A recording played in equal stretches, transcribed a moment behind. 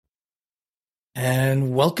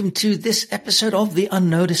And welcome to this episode of The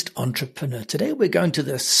Unnoticed Entrepreneur. Today we're going to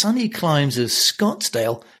the sunny climes of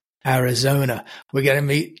Scottsdale, Arizona. We're going to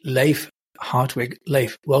meet Leif Hartwig.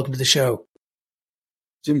 Leif, welcome to the show.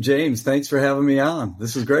 Jim James, thanks for having me on.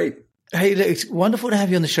 This is great. Hey, it's wonderful to have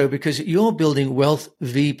you on the show because you're building Wealth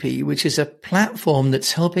VP, which is a platform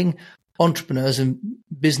that's helping entrepreneurs and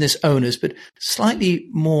business owners, but slightly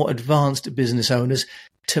more advanced business owners,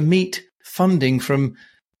 to meet funding from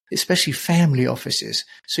especially family offices.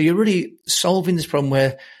 So you're really solving this problem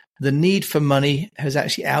where the need for money has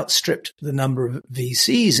actually outstripped the number of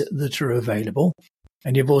VCs that are available.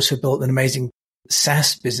 And you've also built an amazing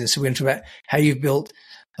SaaS business. So we're going to talk about how you've built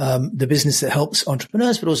the business that helps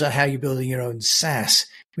entrepreneurs, but also how you're building your own SaaS,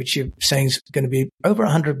 which you're saying is going to be over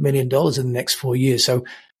 $100 million in the next 4 years. So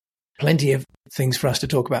plenty of things for us to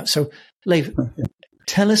talk about. So Leif,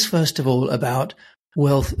 tell us first of all about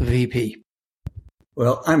Wealth VP.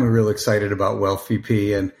 Well, I'm real excited about Wealth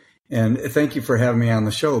VP, and thank you for having me on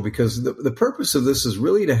the show, because the purpose of this is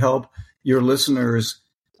really to help your listeners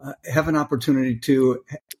have an opportunity to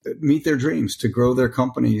meet their dreams, to grow their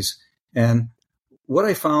companies. And what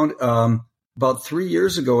I found about 3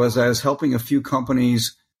 years ago, as I was helping a few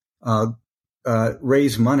companies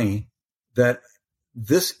raise money, that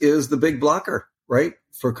this is the big blocker, right,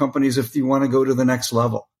 for companies if you want to go to the next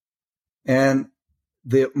level. And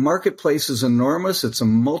the marketplace is enormous. It's a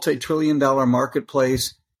multi-trillion-dollar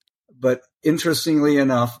marketplace. But interestingly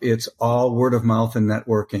enough, it's all word of mouth and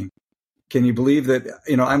networking. Can you believe that,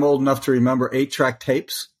 I'm old enough to remember 8-track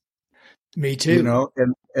tapes? Me too.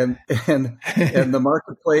 And the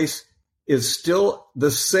marketplace is still the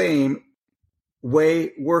same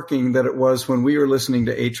way working that it was when we were listening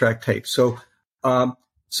to 8-track tapes. So to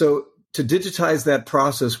digitize that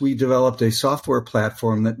process, we developed a software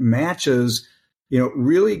platform that matches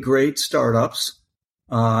really great startups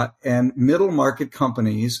and middle market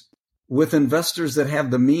companies with investors that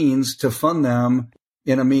have the means to fund them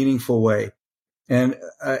in a meaningful way. And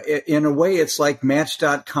in a way, it's like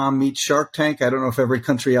Match.com meets Shark Tank. I don't know if every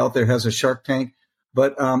country out there has a Shark Tank,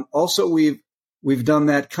 but also we've done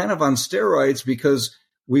that kind of on steroids, because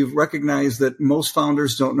we've recognized that most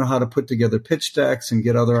founders don't know how to put together pitch decks and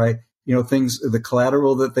get other things, the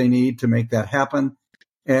collateral that they need to make that happen.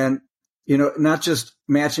 And not just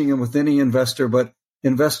matching them with any investor, but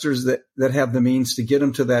investors that have the means to get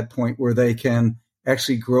them to that point where they can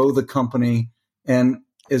actually grow the company. And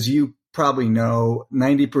as you probably know,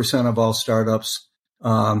 90% of all startups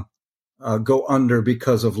go under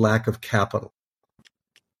because of lack of capital.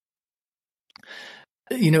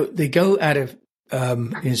 They go out of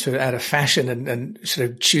sort of out of fashion and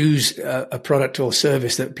sort of choose a product or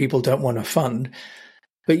service that people don't want to fund.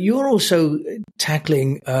 But you're also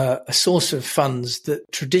tackling a source of funds that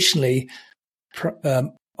traditionally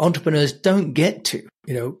entrepreneurs don't get to,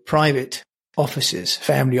 private offices,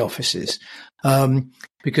 family offices,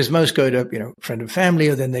 because most go to, friend and family,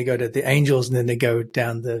 or then they go to the angels, and then they go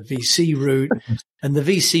down the VC route. And the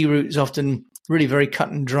VC route is often really very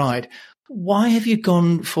cut and dried. Why have you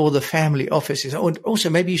gone for the family offices? Or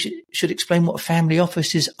also, maybe you should explain what family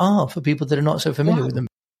offices are for people that are not so familiar with them.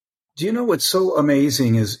 Do you know what's so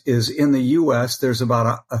amazing is in the U.S., there's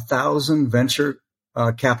about 1,000 venture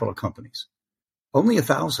capital companies, only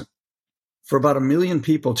 1,000 for about 1 million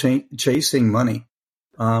people chasing money.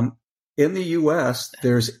 In the U.S.,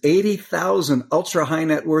 there's 80,000 ultra high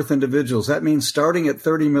net worth individuals. That means starting at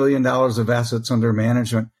 $30 million of assets under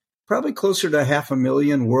management, probably closer to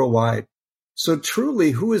 500,000 worldwide. So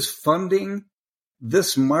truly, who is funding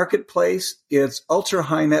this marketplace? It's ultra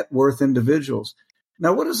high net worth individuals.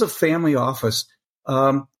 Now, what is a family office?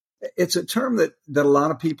 It's a term that a lot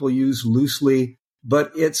of people use loosely,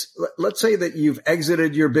 but let's say that you've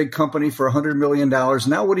exited your big company for $100 million.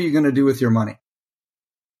 Now, what are you going to do with your money?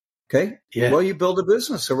 Okay. Yeah. Well, you build a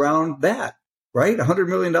business around that, right? $100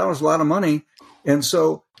 million is a lot of money. And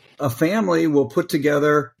so a family will put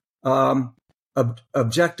together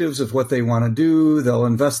objectives of what they want to do. They'll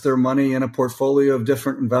invest their money in a portfolio of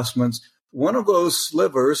different investments. One of those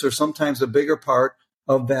slivers, or sometimes a bigger part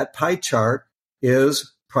of that pie chart,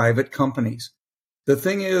 is private companies. The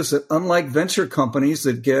thing is that unlike venture companies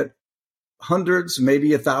that get hundreds,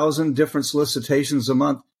 maybe 1,000 different solicitations a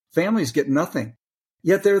month, families get nothing.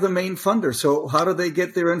 Yet they're the main funder. So how do they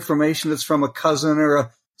get their information? It's from a cousin or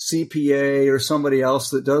a CPA or somebody else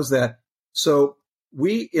that does that. So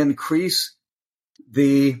we increase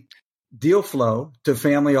the deal flow to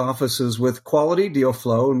family offices with quality deal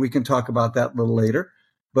flow, and we can talk about that a little later,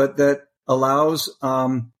 but that allows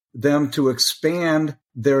them to expand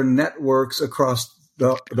their networks across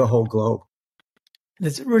the whole globe.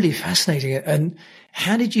 That's really fascinating. And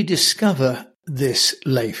how did you discover this,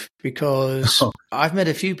 Leif? Because I've met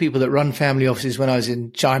a few people that run family offices. When I was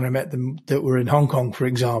in China, I met them that were in Hong Kong, for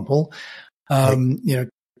example.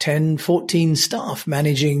 10, 14 staff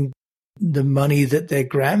managing the money that their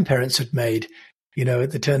grandparents had made,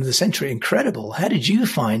 at the turn of the century. Incredible. How did you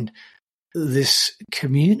find this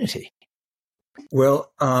community?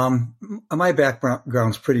 Well, my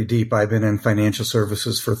background's pretty deep. I've been in financial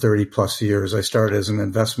services for 30 plus years. I started as an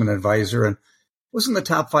investment advisor and was in the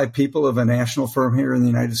top 5 people of a national firm here in the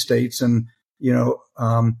United States. And,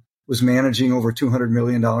 was managing over $200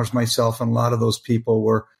 million myself. And a lot of those people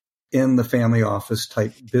were in the family office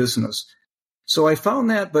type business. So I found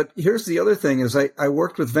that, but here's the other thing is I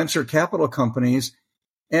worked with venture capital companies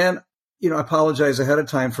and, I apologize ahead of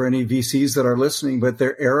time for any VCs that are listening, but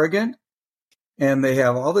they're arrogant and they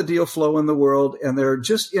have all the deal flow in the world and they're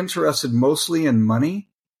just interested mostly in money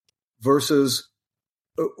versus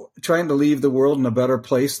trying to leave the world in a better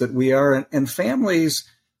place that we are. And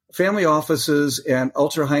family offices and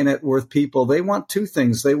ultra high net worth people, they want 2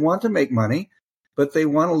 things. They want to make money, but they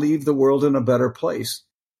want to leave the world in a better place.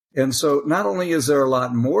 And so not only is there a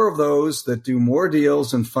lot more of those that do more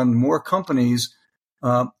deals and fund more companies,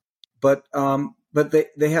 but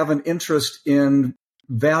they have an interest in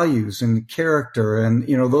values and character. And,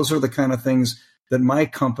 those are the kind of things that my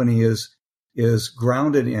company is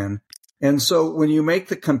grounded in. And so when you make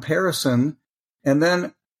the comparison, and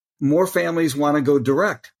then more families want to go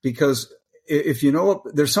direct, because if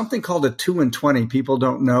there's something called a 2 and 20 people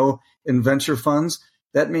don't know in venture funds.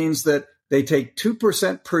 That means that they take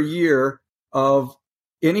 2% per year of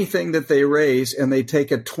anything that they raise, and they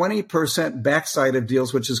take a 20% backside of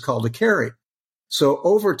deals, which is called a carry. So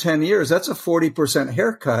over 10 years, that's a 40%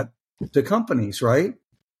 haircut to companies, right?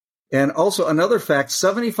 And also another fact,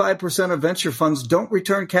 75% of venture funds don't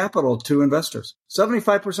return capital to investors.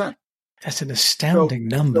 75%. That's an astounding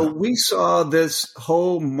number. So we saw this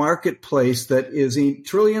whole marketplace that is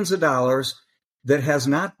trillions of dollars that has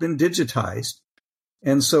not been digitized.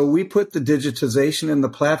 And so we put the digitization in the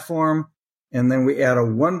platform, and then we add a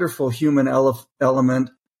wonderful human element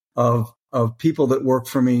of people that work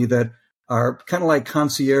for me that are kind of like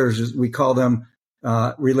concierges. We call them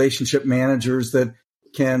relationship managers that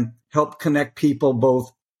can help connect people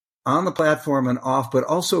both on the platform and off, but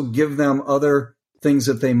also give them other things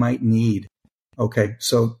that they might need. Okay,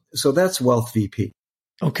 so that's Wealth VP.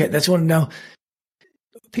 Okay, that's one. Now,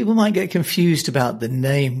 people might get confused about the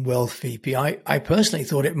name Wealth VP. I personally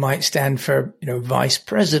thought it might stand for, vice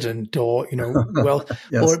president or, wealth,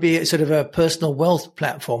 yes. Or it'd be sort of a personal wealth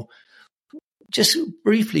platform. Just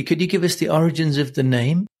briefly, could you give us the origins of the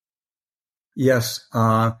name? Yes.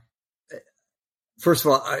 First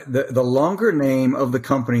of all, the longer name of the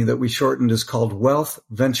company that we shortened is called Wealth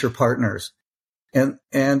Venture Partners.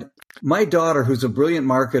 And my daughter, who's a brilliant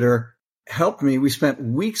marketer, helped me. We spent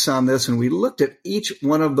weeks on this and we looked at each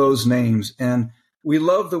one of those names, and we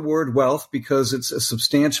love the word wealth because it's a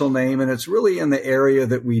substantial name and it's really in the area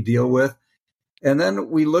that we deal with. And then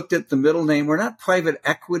we looked at the middle name. We're not private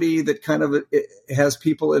equity that kind of has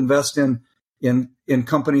people invest in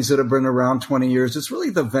companies that have been around 20 years. It's really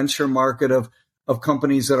the venture market of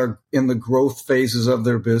companies that are in the growth phases of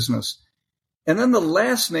their business. And then the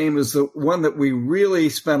last name is the one that we really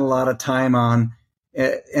spent a lot of time on.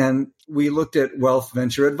 And we looked at Wealth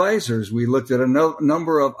Venture Advisors. We looked at a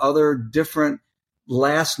number of other different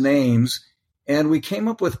last names, and we came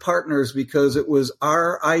up with partners because it was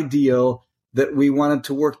our ideal that we wanted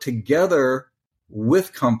to work together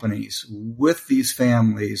with companies, with these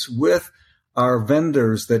families, with our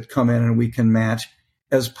vendors that come in and we can match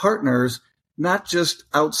as partners, not just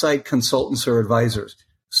outside consultants or advisors.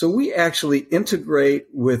 So we actually integrate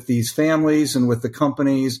with these families and with the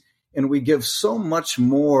companies, and we give so much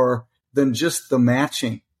more than just the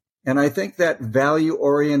matching. And I think that value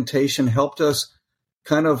orientation helped us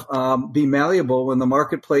kind of be malleable when the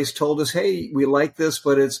marketplace told us, hey, we like this,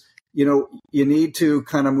 but it's, you need to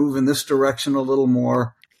kind of move in this direction a little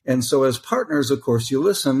more. And so as partners, of course, you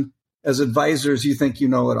listen. As advisors, you think you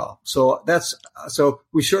know it all. So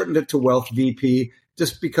we shortened it to Wealth VP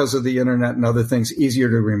just because of the internet and other things, easier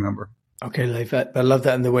to remember. Okay, Leif, I love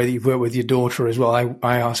that and the way that you've worked with your daughter as well.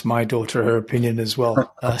 I asked my daughter her opinion as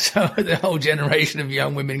well. So the whole generation of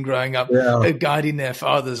young women growing up, guiding their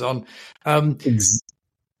fathers on. Exactly.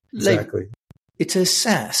 Leif, it's a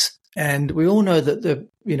SaaS, and we all know that the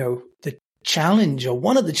challenge, or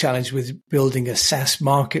one of the challenges with building a SaaS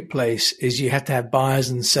marketplace, is you have to have buyers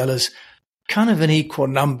and sellers kind of an equal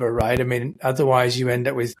number, right? I mean, otherwise you end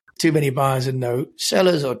up with too many buyers and no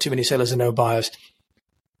sellers, or too many sellers and no buyers.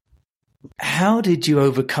 How did you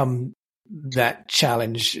overcome that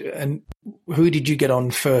challenge? And who did you get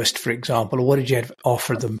on first, for example, or what did you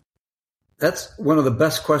offer them? That's one of the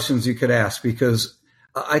best questions you could ask, because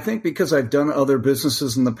I think because I've done other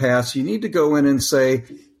businesses in the past, you need to go in and say,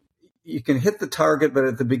 you can hit the target, but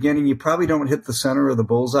at the beginning, you probably don't hit the center of the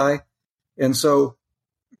bullseye. And so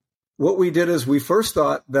what we did is we first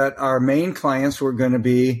thought that our main clients were going to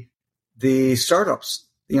be the startups,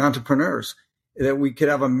 the entrepreneurs, that we could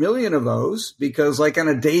have 1 million of those, because like on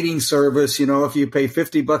a dating service, if you pay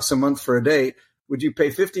 $50 a month for a date, would you pay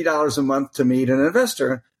 $50 a month to meet an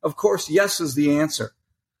investor? Of course, yes is the answer.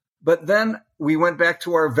 But then we went back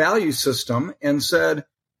to our value system and said,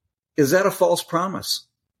 is that a false promise?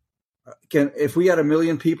 If we had 1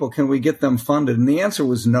 million people, can we get them funded? And the answer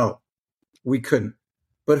was no, we couldn't.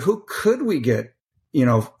 But who could we get,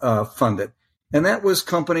 funded? And that was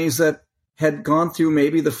companies that had gone through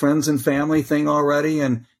maybe the friends and family thing already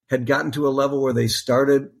and had gotten to a level where they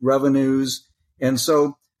started revenues. And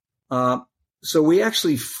so we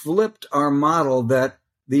actually flipped our model that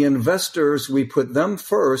the investors, we put them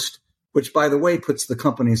first, which, by the way, puts the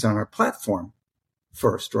companies on our platform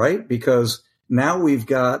first, right? Because now we've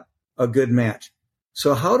got a good match.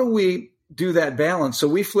 So how do we do that balance? So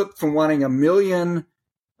we flipped from wanting 1 million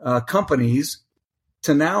companies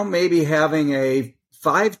to now maybe having a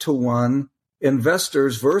 5-to-1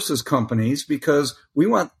 investors versus companies, because we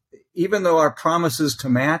want, even though our promise is to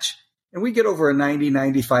match, and we get over a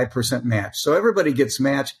 95% match. So everybody gets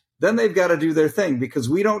matched. Then they've got to do their thing, because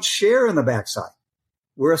we don't share in the backside.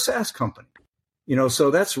 We're a SaaS company,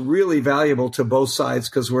 so that's really valuable to both sides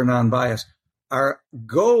because we're non-biased. Our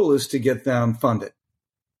goal is to get them funded.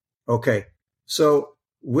 Okay. So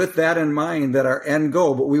with that in mind, that our end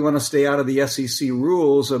goal, but we want to stay out of the SEC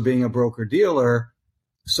rules of being a broker dealer.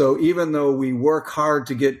 So even though we work hard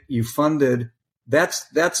to get you funded,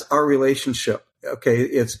 that's our relationship. Okay.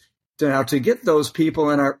 It's now to get those people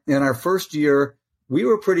in our first year, we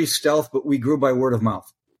were pretty stealth, but we grew by word of mouth.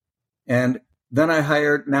 And then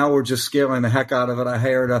now we're just scaling the heck out of it. I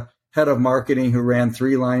hired a head of marketing who ran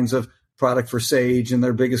 3 lines of product for Sage in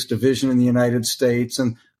their biggest division in the United States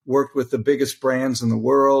and worked with the biggest brands in the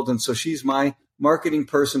world. And so she's my marketing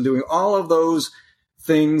person doing all of those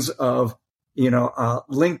things of,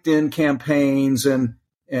 LinkedIn campaigns and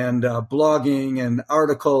blogging and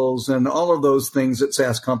articles and all of those things that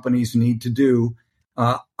SaaS companies need to do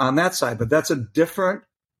on that side. But that's a different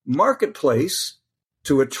marketplace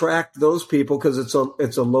to attract those people, because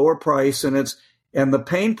it's a lower price, and the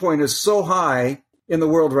pain point is so high in the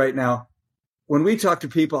world right now. When we talk to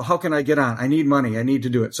people, how can I get on? I need money. I need to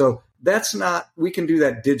do it. So we can do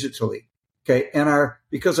that digitally. Okay. And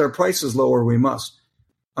because our price is lower, we must.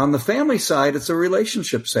 On the family side, it's a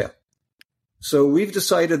relationship sale. So we've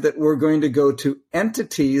decided that we're going to go to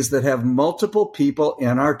entities that have multiple people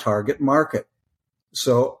in our target market.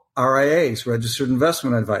 So RIAs, registered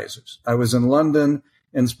investment advisors. I was in London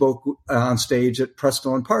and spoke on stage at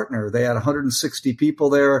Presto and Partner. They had 160 people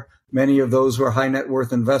there. Many of those were high net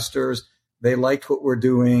worth investors. They liked what we're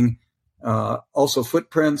doing. Also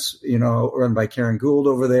Footprints, run by Karen Gould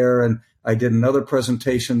over there. And I did another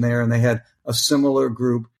presentation there, and they had a similar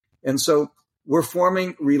group. And so we're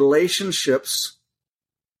forming relationships,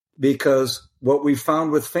 because what we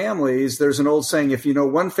found with families, there's an old saying, if you know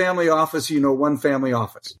one family office, you know one family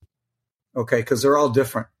office. Okay, because they're all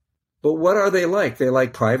different. But what are they like? They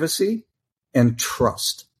like privacy and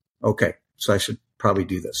trust. Okay, so I should probably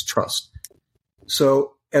do this, trust.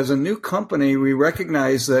 So as a new company, we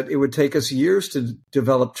recognize that it would take us years to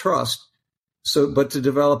develop trust. But to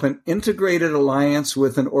develop an integrated alliance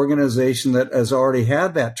with an organization that has already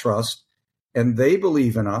had that trust and they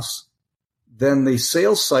believe in us, then the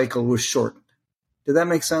sales cycle was shortened. Did that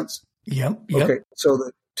make sense? Yep. Okay. So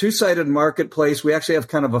the two-sided marketplace, we actually have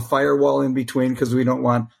kind of a firewall in between, because we don't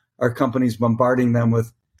want our companies bombarding them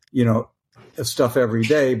with, stuff every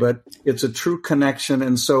day, but it's a true connection.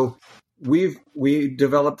 And so we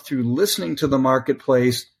developed, through listening to the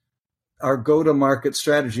marketplace, our go-to-market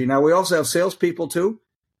strategy. Now, we also have salespeople too,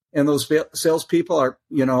 and those salespeople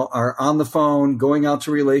are on the phone, going out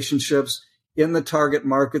to relationships in the target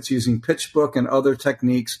markets using PitchBook and other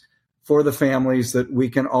techniques for the families, that we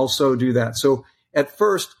can also do that. So at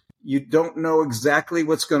first, you don't know exactly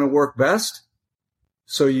what's going to work best,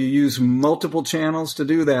 so you use multiple channels to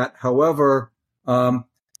do that. However,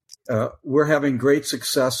 we're having great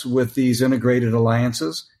success with these integrated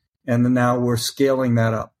alliances, and now we're scaling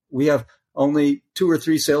that up. We have only 2 or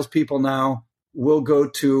 3 salespeople now. We'll go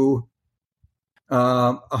to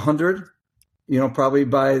 100, probably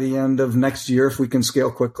by the end of next year, if we can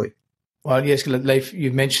scale quickly. Well, yes, Leif,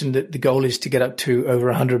 you mentioned that the goal is to get up to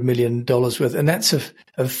over $100 million worth, and that's of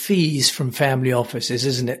fees from family offices,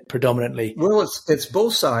 isn't it, predominantly? Well, it's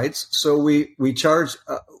both sides. So we charge.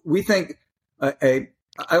 We think I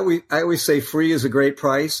always say free is a great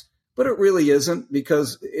price, but it really isn't,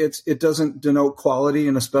 because it doesn't denote quality,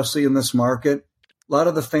 and especially in this market, a lot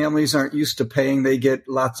of the families aren't used to paying. They get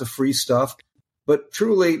lots of free stuff, but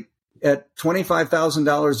truly, at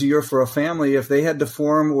 $25,000 a year for a family, if they had to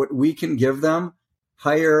form what we can give them,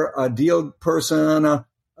 hire a deal person, a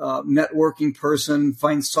networking person,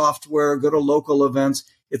 find software, go to local events,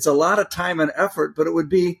 it's a lot of time and effort, but it would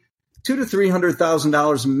be $200,000 to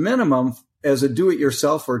 $300,000 minimum as a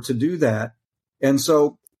do-it-yourselfer to do that. And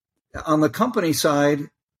so on the company side,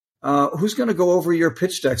 who's going to go over your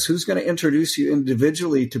pitch decks? Who's going to introduce you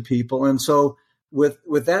individually to people? And so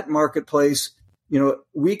with that marketplace,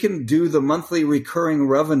 we can do the monthly recurring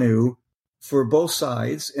revenue for both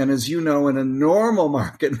sides. And as you know, in a normal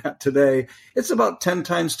market, not today, it's about 10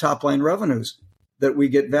 times top line revenues that we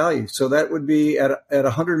get value. So that would be at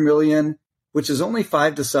 100 million, which is only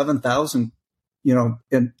 5,000 to 7,000,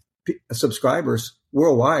 in subscribers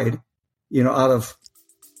worldwide, out of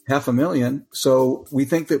 500,000. So we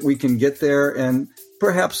think that we can get there, and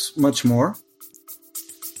perhaps much more.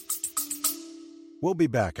 We'll be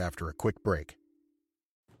back after a quick break.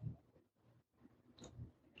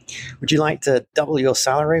 Would you like to double your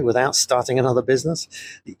salary without starting another business?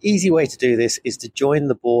 The easy way to do this is to join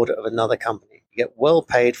the board of another company. You get well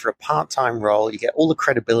paid for a part-time role. You get all the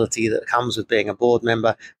credibility that comes with being a board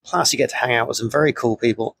member. Plus, you get to hang out with some very cool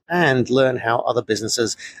people and learn how other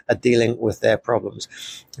businesses are dealing with their problems.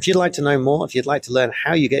 If you'd like to know more, if you'd like to learn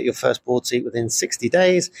how you get your first board seat within 60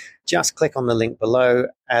 days, just click on the link below,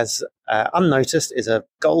 as Unnoticed is a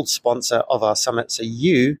gold sponsor of our summit, so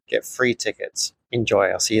you get free tickets. Enjoy.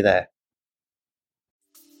 I'll see you there.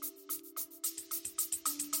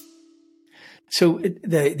 So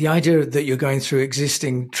the idea that you're going through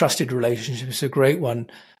existing trusted relationships is a great one.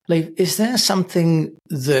 Leif, is there something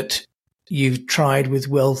that you've tried with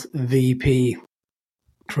Wealth VP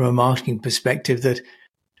from a marketing perspective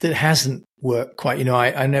that hasn't worked quite?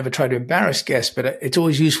 I never try to embarrass guests, but it's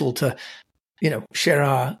always useful to, share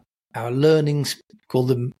our learnings, call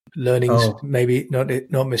them learnings, maybe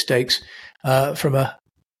not mistakes, from a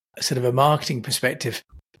sort of a marketing perspective.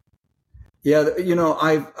 Yeah,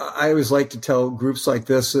 I always like to tell groups like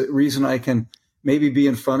this, the reason I can maybe be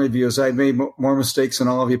in front of you is I've made more mistakes than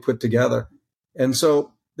all of you put together. And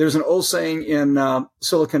so there's an old saying in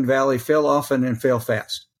Silicon Valley, fail often and fail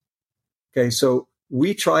fast. Okay, so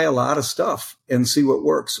we try a lot of stuff and see what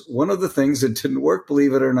works. One of the things that didn't work,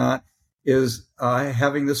 believe it or not, is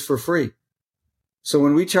having this for free. So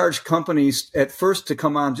when we charge companies at first to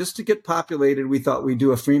come on, just to get populated, we thought we'd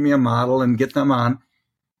do a freemium model and get them on.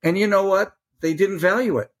 And you know what? They didn't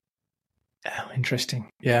value it. Oh, interesting.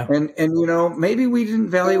 Yeah. And maybe we didn't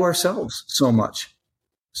value ourselves so much.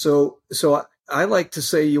 So I like to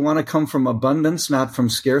say you want to come from abundance, not from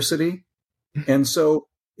scarcity. And so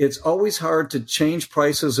it's always hard to change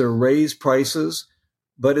prices or raise prices,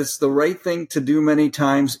 but it's the right thing to do many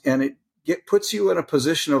times. And it puts you in a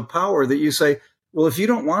position of power that you say, well, if you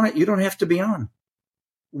don't want it, you don't have to be on.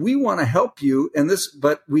 We want to help you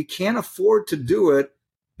but we can't afford to do it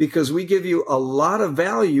because we give you a lot of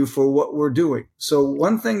value for what we're doing. So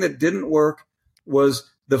one thing that didn't work was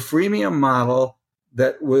the freemium model.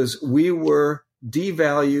 We were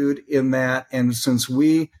devalued in that. And since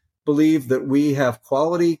we believe that we have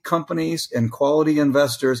quality companies and quality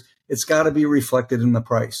investors, it's got to be reflected in the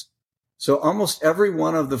price. So almost every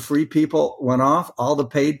one of the free people went off. All the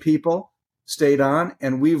paid people stayed on,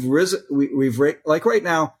 and we've risen. We've like right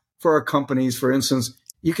now for our companies, for instance,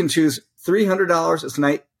 you can choose $300. It's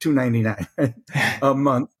 $299 a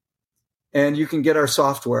month, and you can get our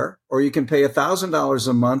software, or you can pay $1,000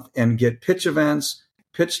 a month and get pitch events,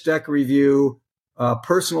 pitch deck review,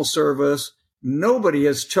 personal service. Nobody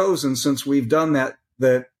has chosen since we've done that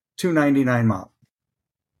the $299 model.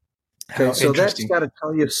 Okay, so that's got to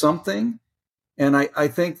tell you something. And I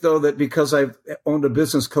think, though, that because I've owned a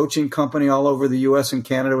business coaching company all over the U.S. and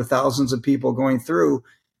Canada with thousands of people going through,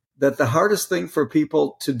 that the hardest thing for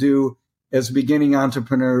people to do as beginning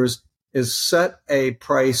entrepreneurs is set a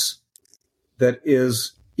price that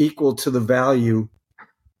is equal to the value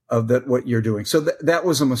of what you're doing. So that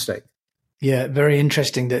was a mistake. Yeah, very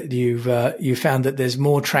interesting that you found that there's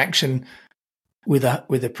more traction with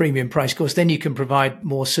a premium price. Of course, then you can provide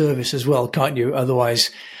more service as well, can't you? Otherwise,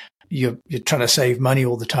 you're trying to save money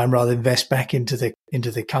all the time rather than invest back into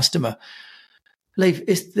the customer. Leif,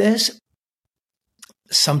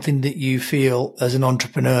 something that you feel as an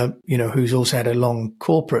entrepreneur, who's also had a long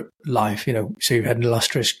corporate life, so you've had an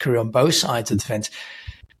illustrious career on both sides of the fence,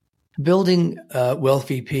 building Wealth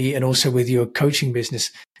VP and also with your coaching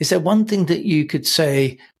business, is there one thing that you could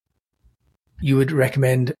say you would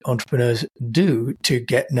recommend entrepreneurs do to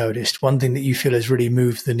get noticed? One thing that you feel has really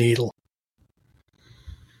moved the needle?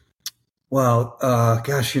 Well,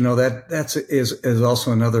 gosh, that's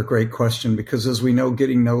also another great question, because as we know,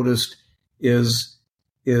 getting noticed is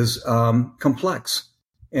complex.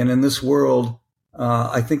 And in this world,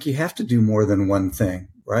 I think you have to do more than one thing,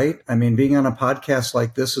 right? I mean, being on a podcast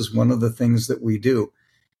like this is one of the things that we do.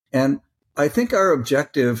 And I think our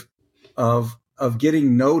objective of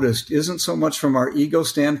getting noticed isn't so much from our ego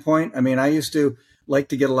standpoint. I mean, I used to like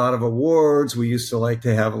to get a lot of awards. We used to like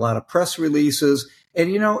to have a lot of press releases. And,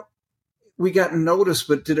 we got noticed,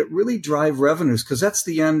 but did it really drive revenues? Because that's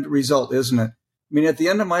the end result, isn't it? I mean, at the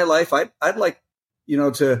end of my life, I'd like,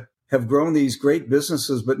 to have grown these great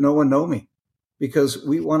businesses, but no one know me, because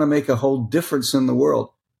we want to make a whole difference in the world.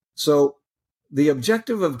 So the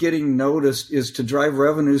objective of getting noticed is to drive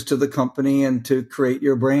revenues to the company and to create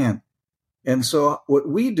your brand. And so what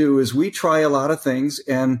we do is we try a lot of things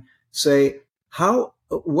and say,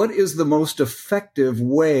 what is the most effective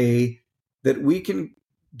way that we can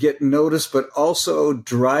get noticed, but also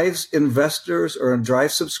drives investors or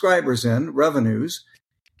drive subscribers in revenues,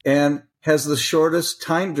 and has the shortest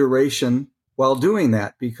time duration while doing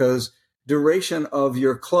that, because duration of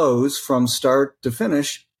your close from start to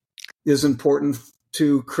finish is important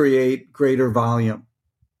to create greater volume.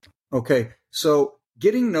 Okay. So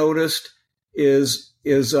getting noticed is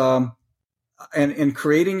and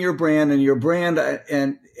creating your brand, and your brand,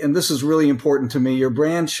 and this is really important to me, your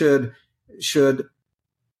brand should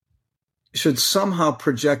somehow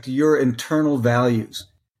project your internal values.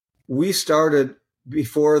 We started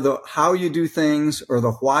before the how you do things or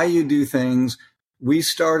the why you do things. We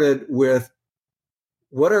started with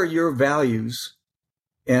what are your values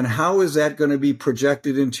and how is that going to be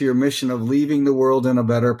projected into your mission of leaving the world in a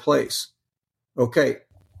better place? Okay.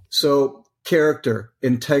 So character,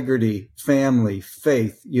 integrity, family,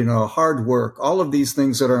 faith, hard work, all of these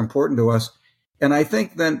things that are important to us. And I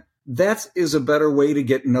think then that is a better way to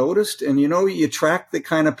get noticed. And, you attract the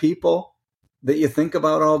kind of people that you think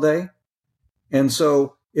about all day. And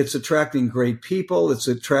so it's attracting great people. It's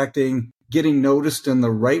attracting, getting noticed in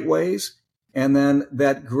the right ways. And then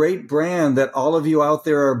that great brand that all of you out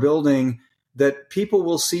there are building, that people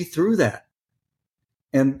will see through that.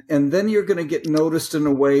 And then you're going to get noticed in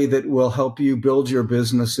a way that will help you build your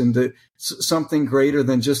business into something greater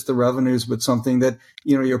than just the revenues, but something that,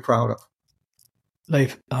 you're proud of.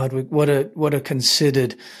 Leif Hardwick, what a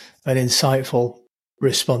considered and insightful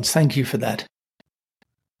response. Thank you for that.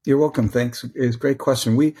 You're welcome. Thanks. It's a great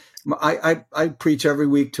question. I preach every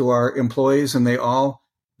week to our employees, and they all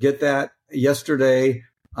get that. Yesterday,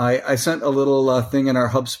 I sent a little thing in our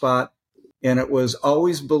HubSpot, and it was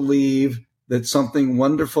always believe that something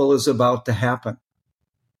wonderful is about to happen.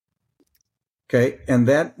 Okay. And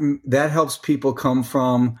that helps people come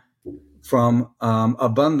from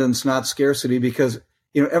abundance, not scarcity, because,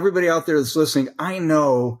 everybody out there that's listening, I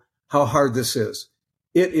know how hard this is.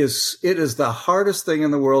 It is the hardest thing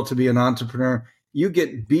in the world to be an entrepreneur. You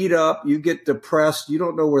get beat up, you get depressed, you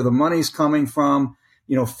don't know where the money's coming from,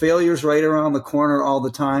 failure's right around the corner all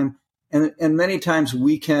the time. And many times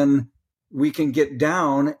we can get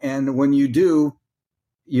down. And when you do,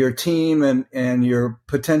 your team and your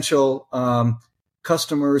potential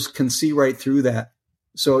customers can see right through that.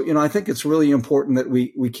 So, I think it's really important that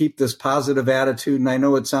we keep this positive attitude. And I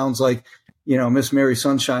know it sounds like, Miss Mary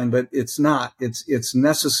Sunshine, but it's not. It's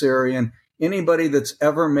necessary. And anybody that's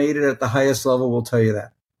ever made it at the highest level will tell you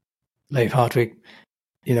that. Leif Hardwick,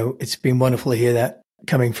 it's been wonderful to hear that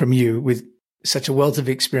coming from you with such a wealth of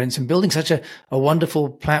experience and building such a wonderful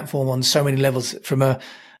platform on so many levels. From a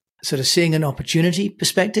sort of seeing an opportunity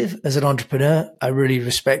perspective as an entrepreneur, I really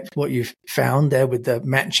respect what you've found there with the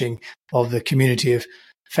matching of the community of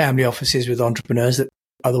family offices with entrepreneurs that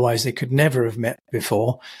otherwise they could never have met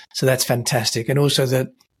before. So that's fantastic. And also that,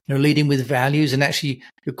 leading with values, and actually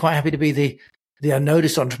you're quite happy to be the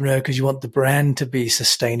unnoticed entrepreneur because you want the brand to be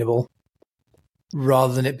sustainable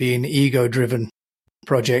rather than it being an ego-driven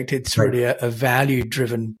project. It's really a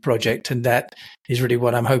value-driven project. And that is really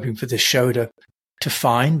what I'm hoping for this show to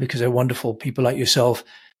find, because they're wonderful people like yourself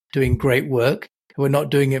doing great work who are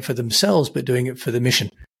not doing it for themselves, but doing it for the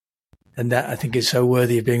mission. And that I think is so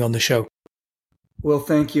worthy of being on the show. Well,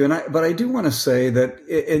 thank you. But I do want to say that,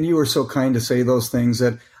 and you were so kind to say those things,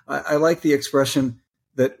 that I like the expression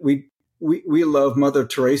that we love Mother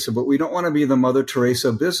Teresa, but we don't want to be the Mother Teresa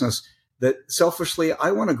of business. that selfishly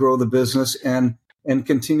I want to grow the business and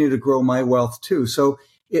continue to grow my wealth too. So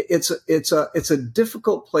it's a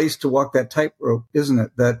difficult place to walk that tightrope, isn't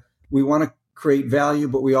it? That we want to create value,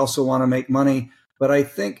 but we also want to make money. But I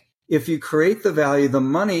think if you create the value, the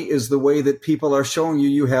money is the way that people are showing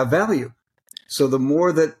you have value. So the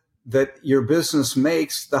more that your business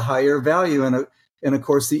makes, the higher value. And of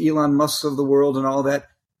course, the Elon Musks of the world and all that,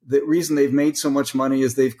 the reason they've made so much money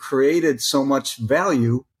is they've created so much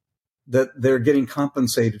value that they're getting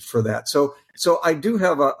compensated for that. So I do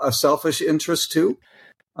have a selfish interest too,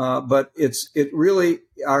 but it really,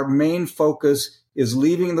 our main focus is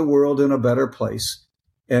leaving the world in a better place,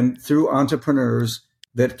 and through entrepreneurs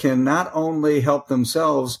that can not only help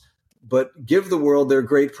themselves, but give the world their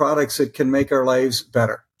great products that can make our lives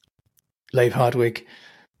better. Leif Hardwick,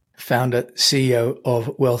 founder, CEO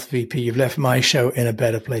of Wealth VP. You've left my show in a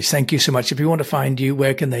better place. Thank you so much. If you want to find you,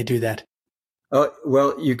 where can they do that?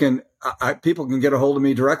 Well, you can. People can get a hold of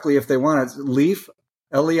me directly if they want. It's Leif,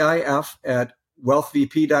 Leif, at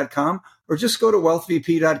wealthvp.com, or just go to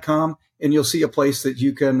wealthvp.com and you'll see a place that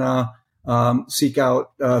you can seek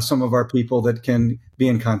out some of our people that can be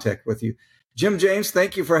in contact with you. Jim James,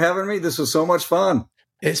 thank you for having me. This was so much fun.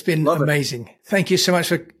 It's been amazing. Thank you so much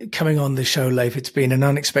for coming on the show, Leif. It's been an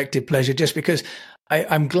unexpected pleasure, just because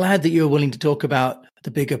I'm glad that you're willing to talk about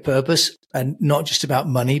the bigger purpose and not just about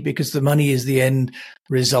money, because the money is the end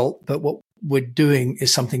result. But what we're doing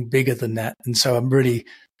is something bigger than that. And so I'm really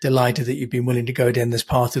delighted that you've been willing to go down this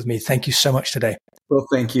path with me. Thank you so much today. Well,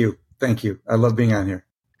 thank you. Thank you. I love being on here.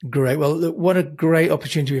 Great. Well, look, what a great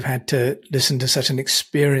opportunity we've had to listen to such an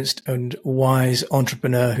experienced and wise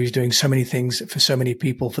entrepreneur who's doing so many things for so many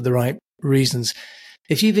people for the right reasons.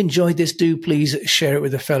 If you've enjoyed this, do please share it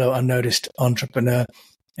with a fellow unnoticed entrepreneur.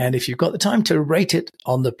 And if you've got the time to rate it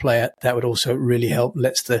on the player, that would also really help.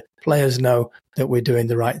 Lets the players know that we're doing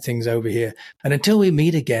the right things over here. And until we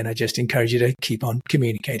meet again, I just encourage you to keep on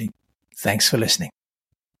communicating. Thanks for listening.